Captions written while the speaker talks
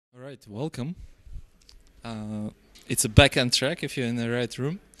right, welcome. It's a back-end track if you're in the right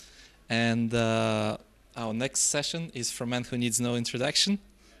room. And our next session is from a man who needs no introduction,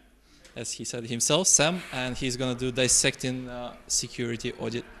 as he said himself, Sam, and he's going to do Dissecting security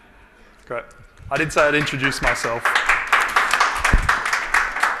audit. Great. I did say I'd introduce myself.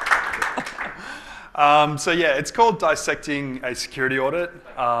 So yeah, it's called Dissecting a Security Audit.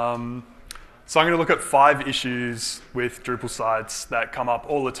 So I'm going to look at 5 issues with Drupal sites that come up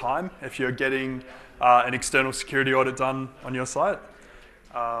all the time if you're getting an external security audit done on your site.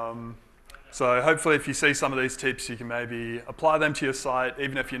 So hopefully if you see some of these tips, you can maybe apply them to your site,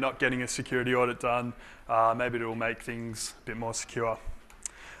 even if you're not getting a security audit done. Maybe it will make things a bit more secure.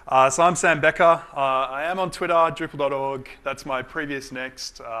 So I'm Sam Becker. I am on Twitter, Drupal.org. That's my previous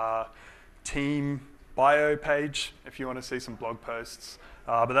next team bio page if you want to see some blog posts.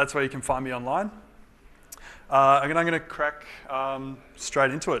 But that's where you can find me online. I'm going to crack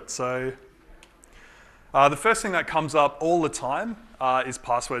straight into it. So the first thing that comes up all the time is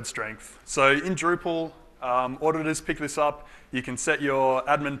password strength. So in Drupal, auditors pick this up. You can set your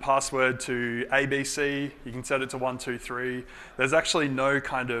admin password to ABC. You can set it to 123. There's actually no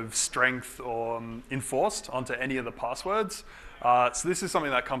kind of strength or enforced onto any of the passwords. So this is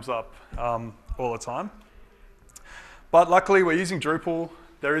something that comes up all the time. But luckily, we're using Drupal.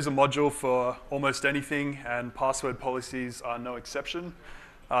 There is a module for almost anything, and password policies are no exception.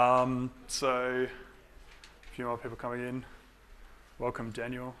 So a few more people coming in. Welcome,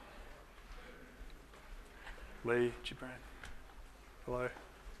 Daniel. Lee, Gibran. Hello.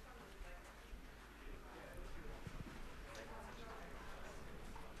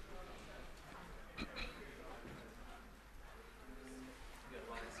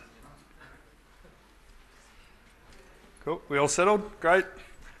 Cool, we all settled? Great.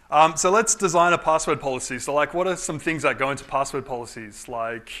 So let's design a password policy. So like, what are some things that go into password policies?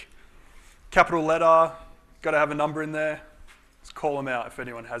 Like capital letter, got to have a number in there. Let's call them out if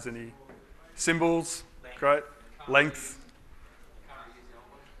anyone has any. Symbols, great. Length.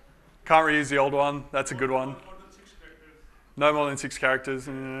 Can't reuse the old one, that's a good one. No more than 6 characters.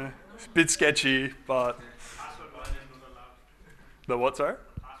 It's a bit sketchy, but. The what, sorry?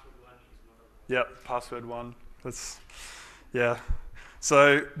 Yep, password 1. That's, yeah.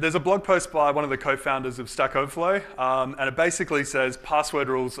 So there's a blog post by one of the co-founders of Stack Overflow, and it basically says password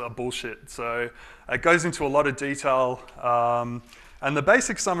rules are bullshit. So it goes into a lot of detail, and the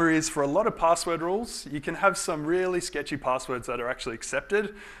basic summary is for a lot of password rules, you can have some really sketchy passwords that are actually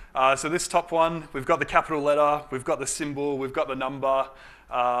accepted. So this top one, we've got the capital letter, we've got the symbol, we've got the number.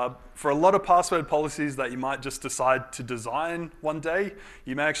 For a lot of password policies that you might just decide to design one day,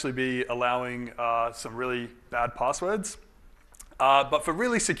 you may actually be allowing some really bad passwords. But for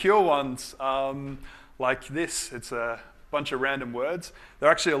really secure ones, like this, it's a bunch of random words, they're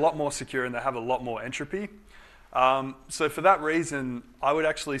actually a lot more secure and they have a lot more entropy. So for that reason, I would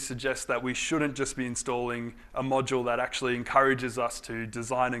actually suggest that we shouldn't just be installing a module that actually encourages us to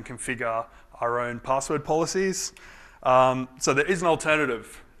design and configure our own password policies. So there is an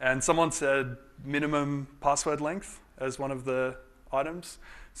alternative, and someone said minimum password length as one of the items.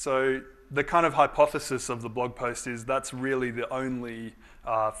 So the kind of hypothesis of the blog post is that's really the only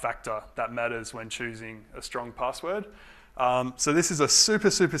factor that matters when choosing a strong password. So this is a super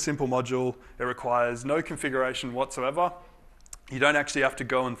simple module. It requires no configuration whatsoever. You don't actually have to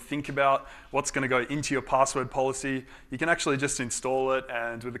go and think about what's going to go into your password policy. You can actually just install it,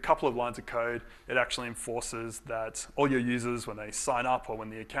 and with a couple of lines of code, it actually enforces that all your users, when they sign up or when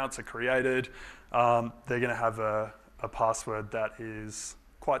the accounts are created, they're going to have a password that is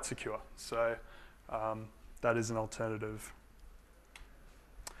quite secure. So that is an alternative.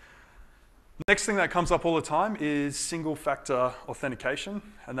 Next thing that comes up all the time is single-factor authentication,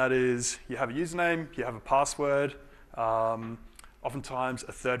 and that is you have a username, you have a password. Oftentimes,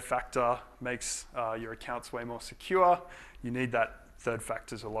 a third factor makes your accounts way more secure. You need that third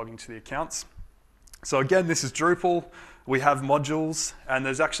factor to log into the accounts. So again, this is Drupal. We have modules, and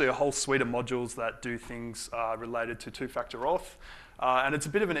there's actually a whole suite of modules that do things related to two-factor auth. And it's a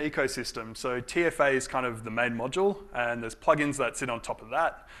bit of an ecosystem. So TFA is kind of the main module, and there's plugins that sit on top of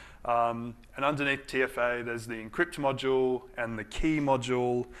that. And underneath TFA, there's the encrypt module and the key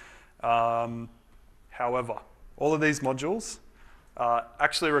module. However, all of these modules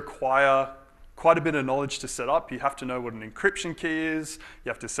actually require quite a bit of knowledge to set up. You have to know what an encryption key is. You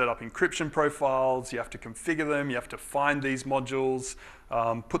have to set up encryption profiles. You have to configure them. You have to find these modules,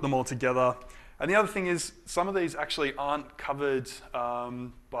 put them all together. And the other thing is, some of these actually aren't covered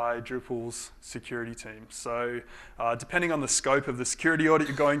by Drupal's security team. So depending on the scope of the security audit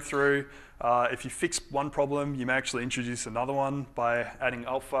you're going through, if you fix one problem, you may actually introduce another one by adding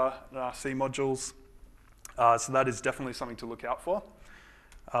alpha and RC modules. So that is definitely something to look out for.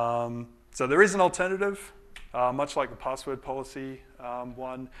 So there is an alternative, much like the password policy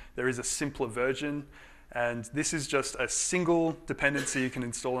one. There is a simpler version, and this is just a single dependency you can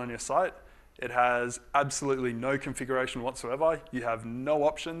install on your site. It has absolutely no configuration whatsoever. You have no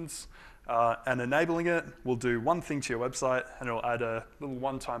options, and enabling it will do one thing to your website, and it'll add a little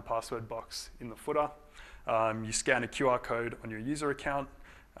one-time password box in the footer. You scan a QR code on your user account,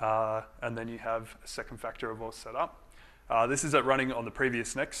 and then you have a second factor of all set up. This is it running on the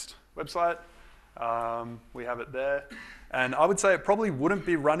previous Next website. We have it there. And I would say it probably wouldn't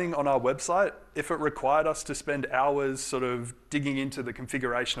be running on our website if it required us to spend hours sort of digging into the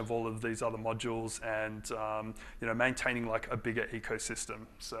configuration of all of these other modules and maintaining like a bigger ecosystem.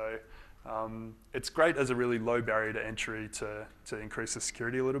 So it's great as a really low barrier to entry to increase the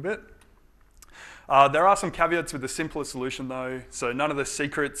security a little bit. There are some caveats with the simpler solution though. So none of the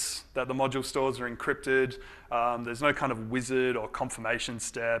secrets that the module stores are encrypted. There's no kind of wizard or confirmation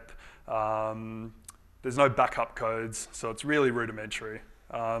step. There's no backup codes, so it's really rudimentary.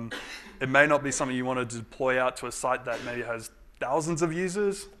 It may not be something you want to deploy out to a site that maybe has thousands of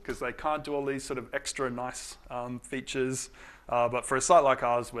users, because they can't do all these sort of extra nice features. But for a site like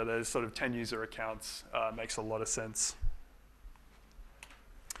ours, where there's sort of 10 user accounts, it makes a lot of sense.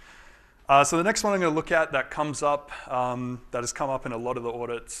 So the next one I'm going to look at that comes up, that has come up in a lot of the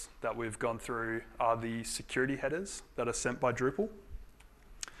audits that we've gone through, are the security headers that are sent by Drupal.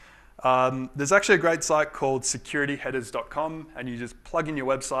 There's actually a great site called securityheaders.com, and you just plug in your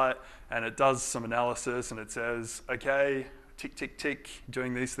website and it does some analysis and it says, okay, tick, tick, tick, you're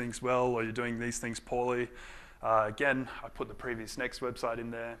doing these things well or you're doing these things poorly. Again, I put the previous Next website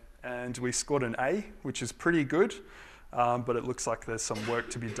in there and we scored an A, which is pretty good, but it looks like there's some work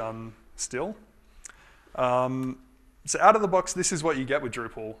to be done still. So out of the box, this is what you get with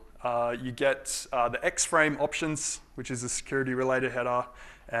Drupal. You get the X-frame options, which is a security related header,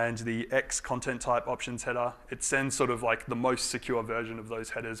 and the X content type options header. It sends sort of like the most secure version of those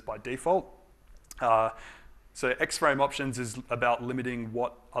headers by default. So X-frame options is about limiting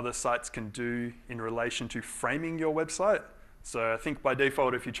what other sites can do in relation to framing your website. So I think by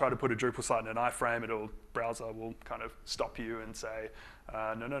default, if you try to put a Drupal site in an iframe, browser will kind of stop you and say,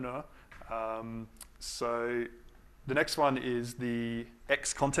 no. So the next one is the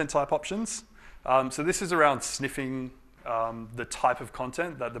X content type options. So this is around sniffing the type of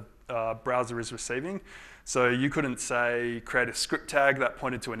content that the browser is receiving. So you couldn't say create a script tag that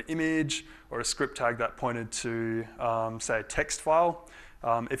pointed to an image or a script tag that pointed to say a text file.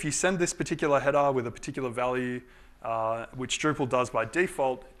 If you send this particular header with a particular value, which Drupal does by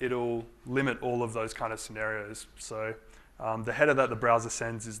default, it'll limit all of those kind of scenarios. So the header that the browser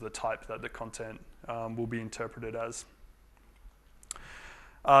sends is the type that the content will be interpreted as.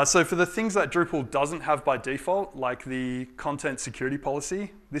 So for the things that Drupal doesn't have by default, like the content security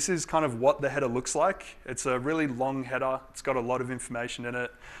policy, this is kind of what the header looks like. It's a really long header. It's got a lot of information in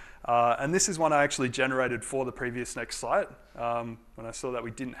it. And this is one I actually generated for the previous Next site when I saw that we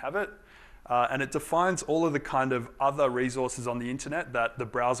didn't have it. And it defines all of the kind of other resources on the internet that the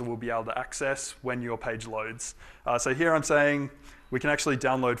browser will be able to access when your page loads. So here I'm saying we can actually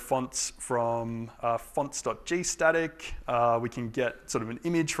download fonts from fonts.gstatic. We can get sort of an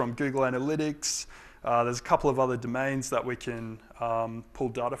image from Google Analytics. There's a couple of other domains that we can pull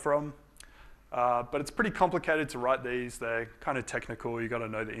data from. But it's pretty complicated to write these. They're kind of technical. You've got to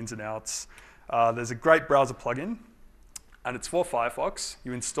know the ins and outs. There's a great browser plugin, and it's for Firefox.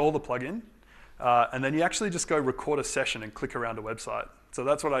 You install the plugin, and then you actually just go record a session and click around a website. So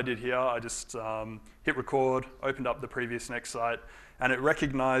that's what I did here. I just hit record, opened up the previous Next site, and it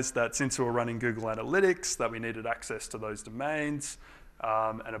recognized that since we were running Google Analytics, that we needed access to those domains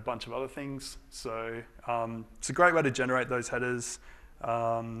and a bunch of other things. So it's a great way to generate those headers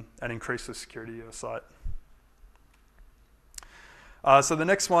and increase the security of your site. So the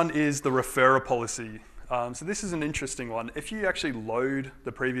next one is the referrer policy. So this is an interesting one. If you actually load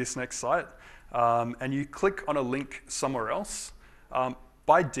the previous Next site and you click on a link somewhere else,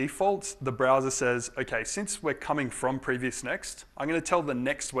 by default, the browser says, okay, since we're coming from previous Next, I'm going to tell the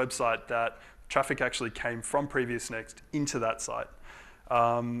next website that traffic actually came from previous Next into that site.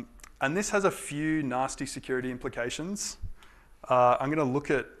 And this has a few nasty security implications. I'm going to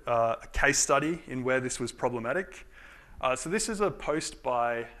look at a case study in where this was problematic. So this is a post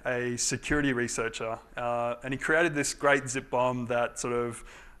by a security researcher, and he created this great zip bomb that sort of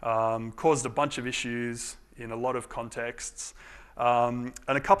caused a bunch of issues in a lot of contexts. And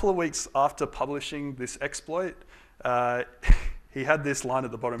a couple of weeks after publishing this exploit, he had this line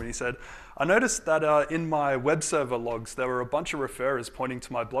at the bottom and he said, I noticed that in my web server logs, there were a bunch of referrers pointing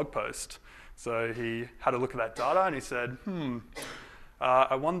to my blog post. So he had a look at that data and he said,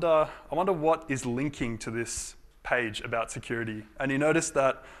 I wonder what is linking to this page about security. And he noticed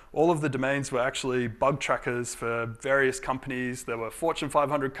that all of the domains were actually bug trackers for various companies. There were Fortune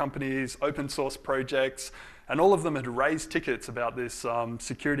 500 companies, open source projects, and all of them had raised tickets about this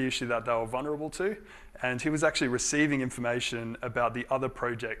security issue that they were vulnerable to. And he was actually receiving information about the other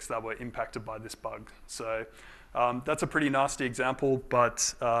projects that were impacted by this bug. So that's a pretty nasty example,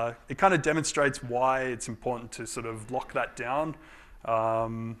 but it kind of demonstrates why it's important to sort of lock that down.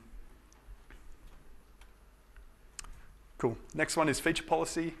 Cool. Next one is feature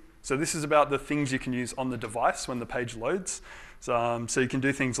policy. So this is about the things you can use on the device when the page loads. So you can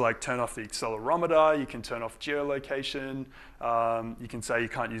do things like turn off the accelerometer, you can turn off geolocation, you can say you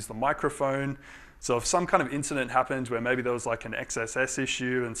can't use the microphone. So if some kind of incident happened where maybe there was like an XSS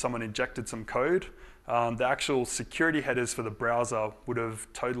issue and someone injected some code, the actual security headers for the browser would have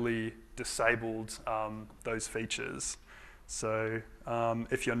totally disabled those features. So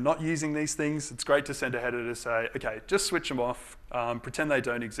if you're not using these things, it's great to send a header to say, okay, just switch them off, pretend they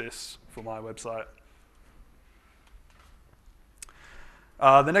don't exist for my website.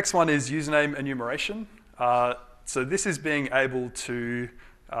 The next one is username enumeration. So this is being able to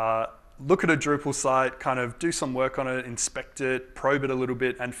look at a Drupal site, kind of do some work on it, inspect it, probe it a little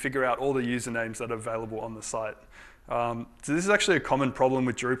bit, and figure out all the usernames that are available on the site. So this is actually a common problem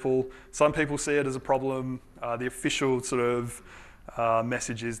with Drupal. Some people see it as a problem. The official sort of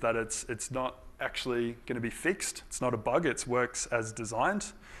message is that it's not actually going to be fixed. It's not a bug. It works as designed.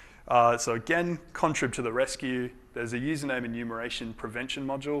 So again, contrib to the rescue. There's a username enumeration prevention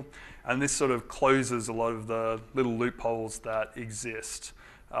module, and this sort of closes a lot of the little loopholes that exist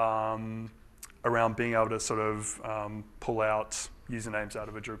around being able to sort of pull out usernames out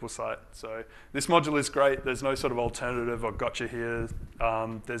of a Drupal site. So this module is great. There's no sort of alternative or gotcha here.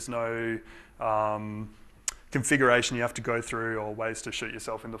 There's no configuration you have to go through or ways to shoot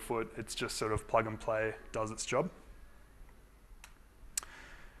yourself in the foot. It's just sort of plug and play, does its job.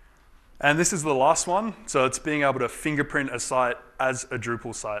 And this is the last one. So it's being able to fingerprint a site as a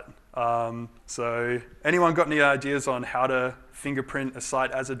Drupal site. So anyone got any ideas on how to fingerprint a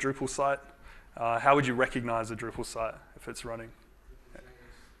site as a Drupal site? How would you recognize a Drupal site if it's running?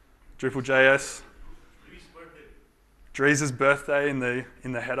 Drupal.js. Drees' birthday in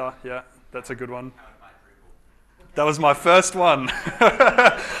the header. Yeah, that's a good one. That was my first one.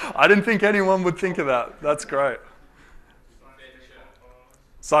 I didn't think anyone would think of that. That's great.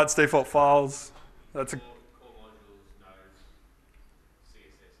 Site's default files. That's a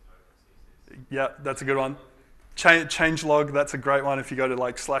yeah, that's a good one. Changelog, that's a great one. If you go to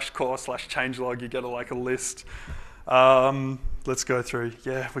like /core/changelog, you get like a list. Let's go through.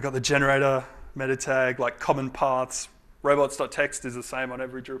 Yeah, we got the generator, meta tag, like common paths. Robots.txt is the same on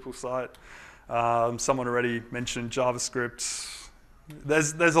every Drupal site. Someone already mentioned JavaScript.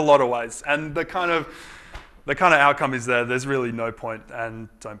 There's a lot of ways, and the kind of outcome is there's really no point, and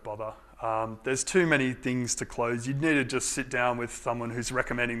don't bother. There's too many things to close. You'd need to just sit down with someone who's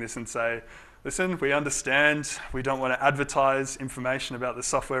recommending this and say, listen, we understand, we don't want to advertise information about the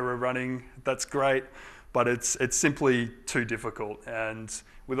software we're running. That's great, but it's simply too difficult. And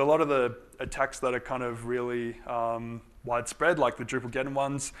with a lot of the attacks that are kind of really widespread, like the Drupal-Geddon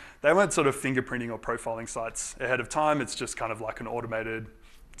ones, they weren't sort of fingerprinting or profiling sites ahead of time. It's just kind of like an automated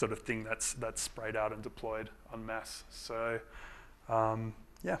sort of thing that's sprayed out and deployed en masse. So,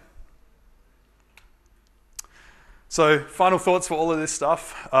 yeah. So final thoughts for all of this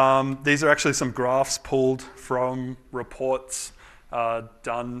stuff. These are actually some graphs pulled from reports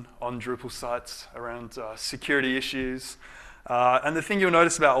done on Drupal sites around security issues. And the thing you'll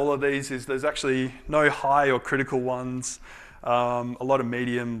notice about all of these is there's actually no high or critical ones, a lot of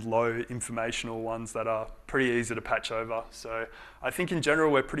medium, low informational ones that are pretty easy to patch over. So I think in general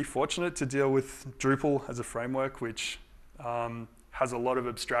we're pretty fortunate to deal with Drupal as a framework, which has a lot of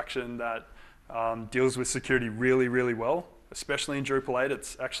abstraction that deals with security really, really well, especially in Drupal 8.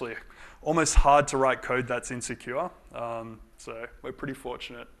 It's actually almost hard to write code that's insecure. So we're pretty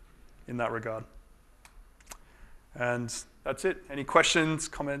fortunate in that regard. And that's it. Any questions,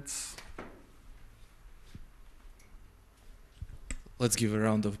 comments? Let's give a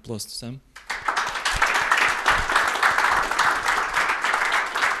round of applause to Sam.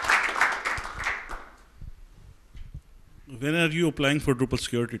 When are you applying for Drupal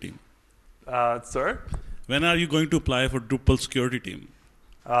security team? Sorry? When are you going to apply for Drupal security team?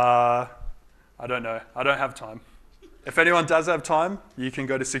 I don't know. I don't have time. If anyone does have time, you can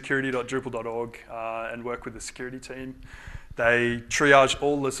go to security.drupal.org and work with the security team. They triage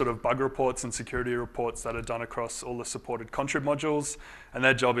all the sort of bug reports and security reports that are done across all the supported contrib modules, and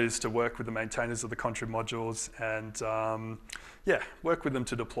their job is to work with the maintainers of the contrib modules and work with them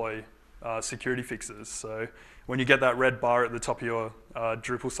to deploy security fixes. So when you get that red bar at the top of your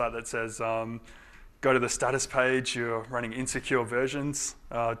Drupal site that says go to the status page, you're running insecure versions,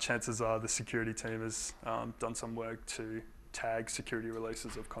 chances are the security team has done some work to tag security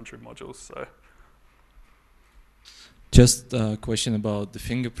releases of contrib modules. So. Just a question about the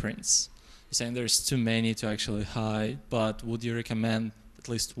fingerprints. You're saying there's too many to actually hide, but would you recommend at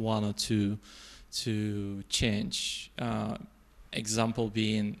least one or two to change? Example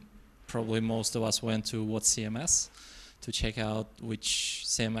being, probably most of us went to What CMS to check out which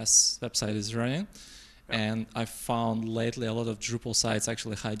CMS website is running. Yeah. And I found lately a lot of Drupal sites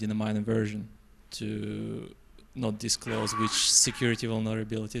actually hide in the minor version to not disclose which security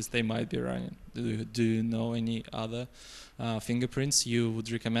vulnerabilities they might be running. Do you know any other fingerprints you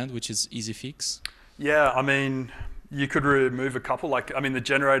would recommend, which is easy fix? Yeah, I mean, you could remove a couple. Like, I mean, the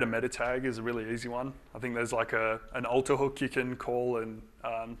generator meta tag is a really easy one. I think there's like an alter hook you can call and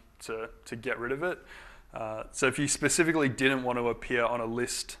to get rid of it. So if you specifically didn't want to appear on a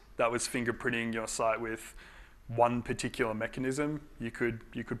list that was fingerprinting your site with one particular mechanism, you could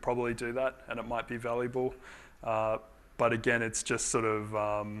probably do that, and it might be valuable. But again, it's just sort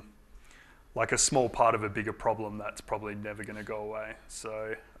of like a small part of a bigger problem that's probably never going to go away.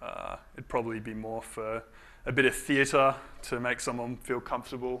 So it'd probably be more for a bit of theatre to make someone feel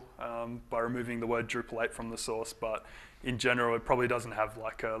comfortable by removing the word Drupal 8 from the source. But in general, it probably doesn't have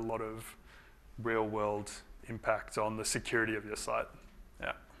like a lot of real-world impact on the security of your site.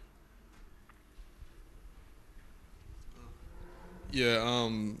 Yeah. Yeah,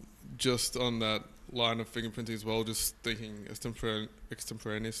 just on that line of fingerprinting as well, just thinking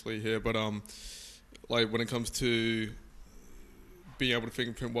extemporaneously here, but like when it comes to being able to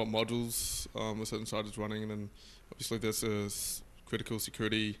fingerprint what modules a certain site is running, and then obviously there's a critical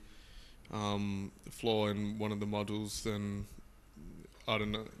security flaw in one of the modules, then I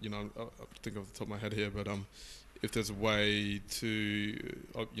don't know, I think off the top of my head here, but if there's a way to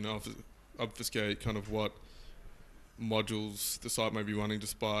obfuscate kind of what modules the site may be running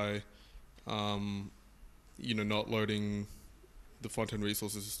just by not loading the front-end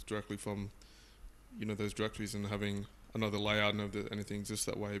resources directly from those directories and having another layout. I don't know if anything exists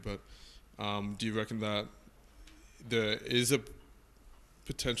that way, but do you reckon that there is a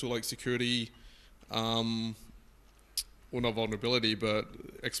potential like security well, not vulnerability, but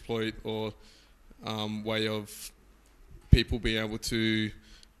exploit or way of people being able to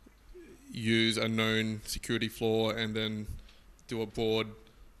use a known security flaw and then do a broad,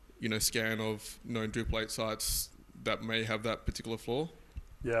 scan of known Drupal 8 sites that may have that particular flaw?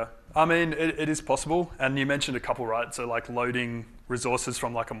 Yeah, I mean, it is possible. And you mentioned a couple, right? So like loading resources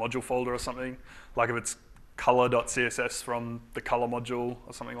from like a module folder or something, like if it's color.css from the color module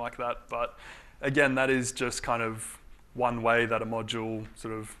or something like that. But again, that is just kind of one way that a module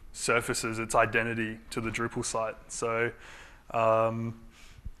sort of surfaces its identity to the Drupal site. So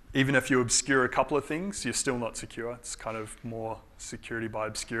even if you obscure a couple of things, you're still not secure. It's kind of more security by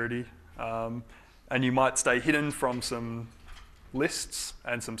obscurity. And you might stay hidden from some lists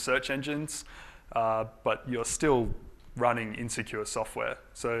and some search engines, but you're still running insecure software.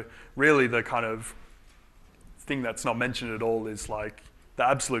 So really the kind of thing that's not mentioned at all is like the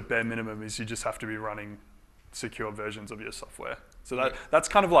absolute bare minimum is you just have to be running secure versions of your software. So that's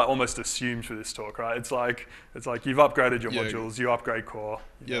kind of like almost assumed for this talk, right? It's like you've upgraded your modules, you upgrade core.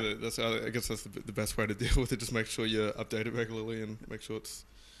 Yeah, I guess that's the best way to deal with it. Just make sure you update it regularly and make sure it's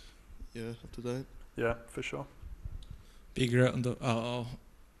up to date. Yeah, for sure. Big round.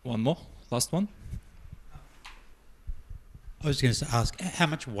 One more, last one. I was going to ask, how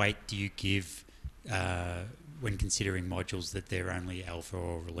much weight do you give when considering modules that they're only alpha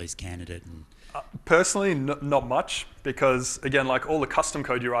or release candidate? And personally, not much, because again, like all the custom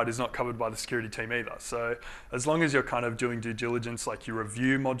code you write is not covered by the security team either. So as long as you're kind of doing due diligence, like you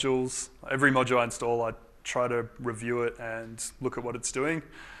review modules, every module I install, I try to review it and look at what it's doing.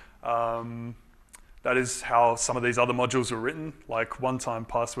 That is how some of these other modules were written. Like one-time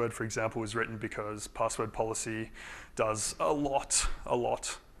password, for example, was written because password policy does a lot.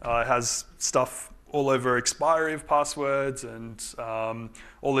 It has stuff all over expiry of passwords and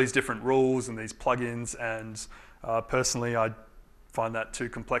all these different rules and these plugins. And personally, I find that too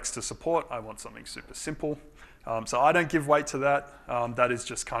complex to support. I want something super simple. So I don't give weight to that. That is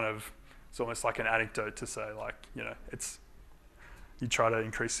just kind of, it's almost like an anecdote to say like, it's you try to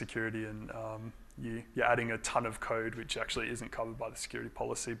increase security and you're adding a ton of code which actually isn't covered by the security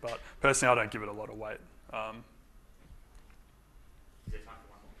policy. But personally, I don't give it a lot of weight. Is there time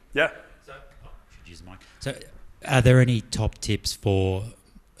for one more? Yeah. So, should use the mic. So, are there any top tips for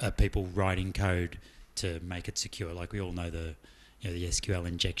people writing code to make it secure? Like we all know the SQL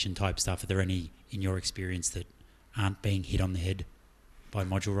injection type stuff. Are there any in your experience that aren't being hit on the head by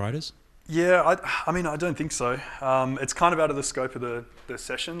module writers? Yeah, I mean, I don't think so. It's kind of out of the scope of the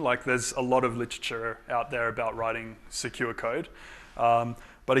session. Like, there's a lot of literature out there about writing secure code.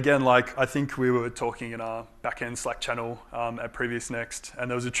 But again, like, I think we were talking in our backend Slack channel at Previous Next,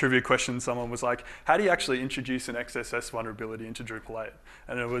 and there was a trivia question. Someone was like, how do you actually introduce an XSS vulnerability into Drupal 8?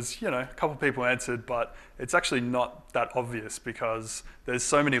 And it was, a couple of people answered, but it's actually not that obvious because there's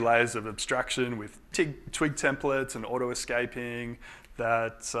so many layers of abstraction with twig templates and auto-escaping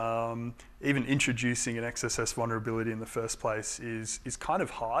that even introducing an XSS vulnerability in the first place is kind of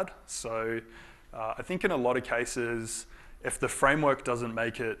hard. So I think in a lot of cases, if the framework doesn't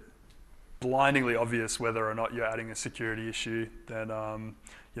make it blindingly obvious whether or not you're adding a security issue, then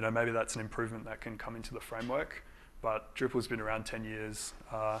maybe that's an improvement that can come into the framework. But Drupal's been around 10 years.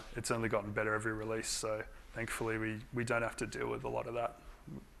 It's only gotten better every release, so thankfully we don't have to deal with a lot of that.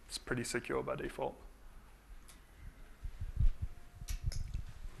 It's pretty secure by default.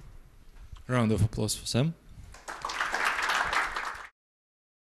 Round of applause for Sam.